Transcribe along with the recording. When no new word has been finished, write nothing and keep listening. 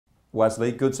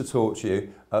Wesley, good to talk to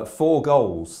you. 4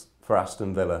 goals for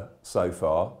Aston Villa so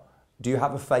far. Do you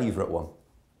have a favourite one?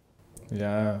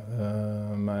 Yeah,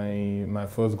 my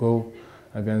first goal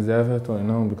against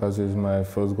Everton, because it's my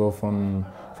first goal from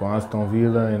Aston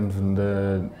Villa in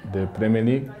the Premier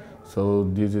League. So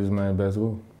this is my best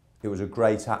goal. It was a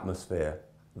great atmosphere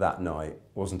that night,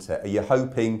 wasn't it? Are you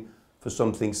hoping for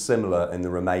something similar in the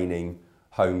remaining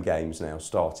home games now,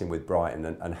 starting with Brighton,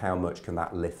 and how much can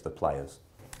that lift the players?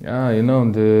 Yeah,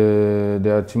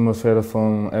 the atmosphere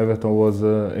from Everton was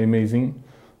amazing.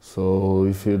 So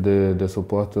if the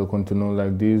support continue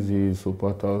like this, he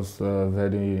support us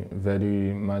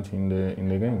very much in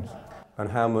the games.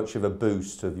 And how much of a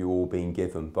boost have you all been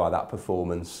given by that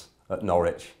performance at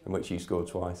Norwich, in which you scored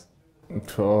twice?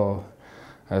 So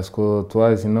I scored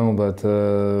twice, but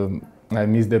I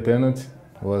missed the penalty.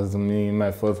 It was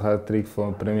my first hat-trick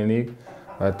for Premier League.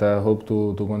 But I hope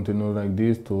to continue like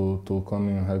this, to come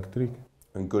in hat-trick.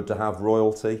 And good to have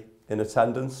royalty in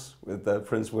attendance with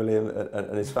Prince William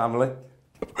and his family.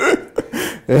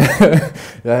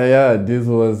 yeah. This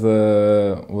was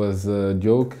a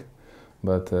joke,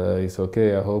 but it's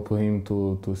okay. I hope him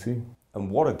to see.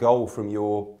 And what a goal from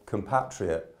your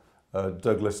compatriot,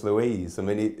 Douglas Luiz. I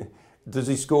mean, does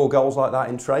he score goals like that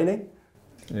in training?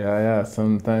 Yeah.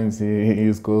 Sometimes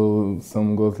he scores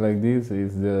some goals like this.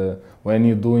 When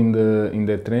you do in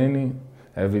the training,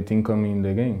 everything comes in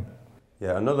the game.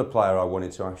 Yeah, another player I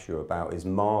wanted to ask you about is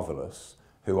Marvellous,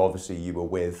 who obviously you were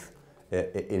with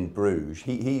in Bruges.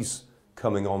 He's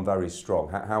coming on very strong.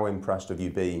 How impressed have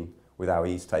you been with how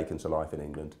he's taken to life in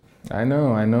England? I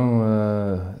know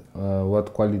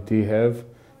what quality he have.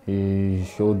 He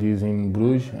showed this in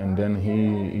Bruges, and then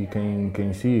he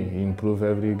can see he improve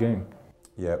every game.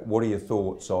 Yeah, what are your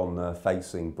thoughts on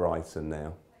facing Brighton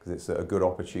now? Because it's a good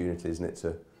opportunity, isn't it,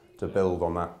 to build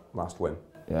on that last win?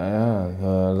 Yeah.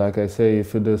 Like I say,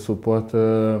 if the support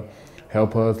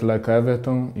help us like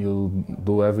Everton, you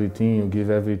do everything, you give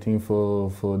everything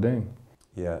for them.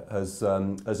 Yeah, has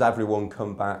everyone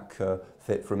come back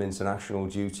fit from international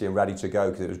duty and ready to go?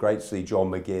 Because it was great to see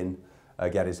John McGinn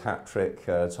get his hat-trick,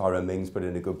 Tyrone Mings put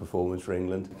in a good performance for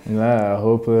England. Yeah, I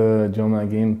hope John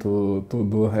McGinn to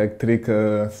do a hat-trick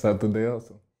Saturday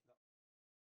also.